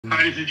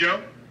Hi, this is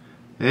Joe.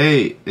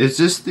 Hey, is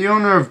this the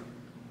owner of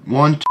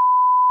one?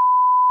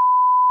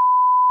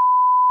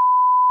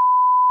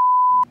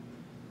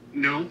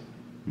 No.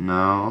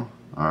 No.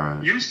 All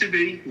right. Used to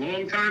be,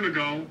 long time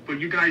ago,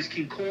 but you guys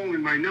keep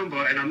calling my number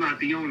and I'm not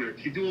the owner.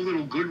 If you do a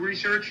little good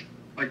research,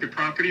 like the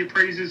property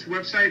appraiser's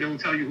website, it'll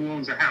tell you who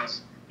owns the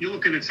house. You're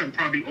looking at some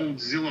probably old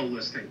Zillow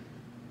listing.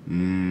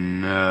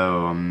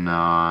 No, I'm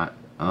not.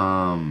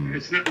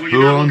 It's not. Well, Who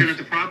you're not owns? looking at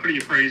the property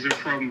appraiser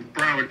from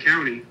Broward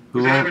County.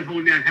 Who Because I own- haven't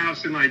owned that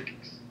house in like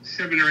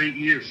 7 or 8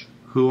 years.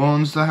 Who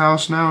owns the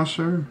house now,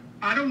 sir?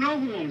 I don't know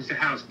who owns the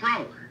house,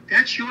 bro.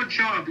 That's your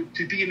job,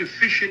 to be an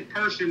efficient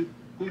person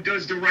who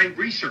does the right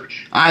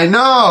research. I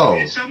know.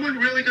 Is someone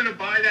really going to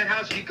buy that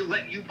house? You can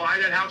let you buy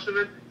that house and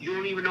then you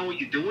don't even know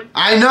what you're doing?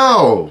 I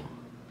know.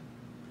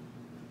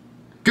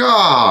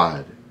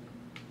 God.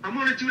 I'm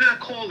going to do not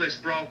call this,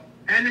 bro.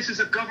 And this is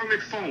a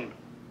government phone.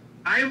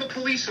 I am a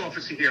police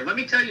officer here. Let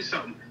me tell you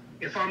something.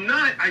 If I'm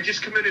not, I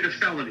just committed a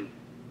felony.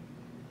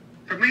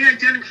 For me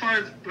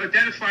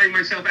identifying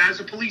myself as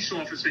a police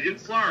officer in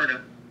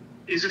Florida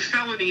is a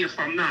felony if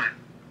I'm not.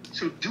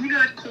 So do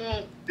not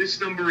call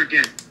this number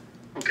again.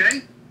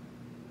 Okay?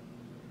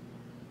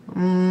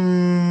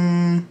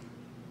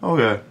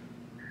 Okay.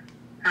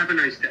 Have a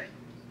nice day.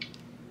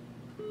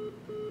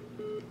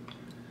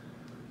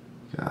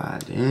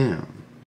 God damn.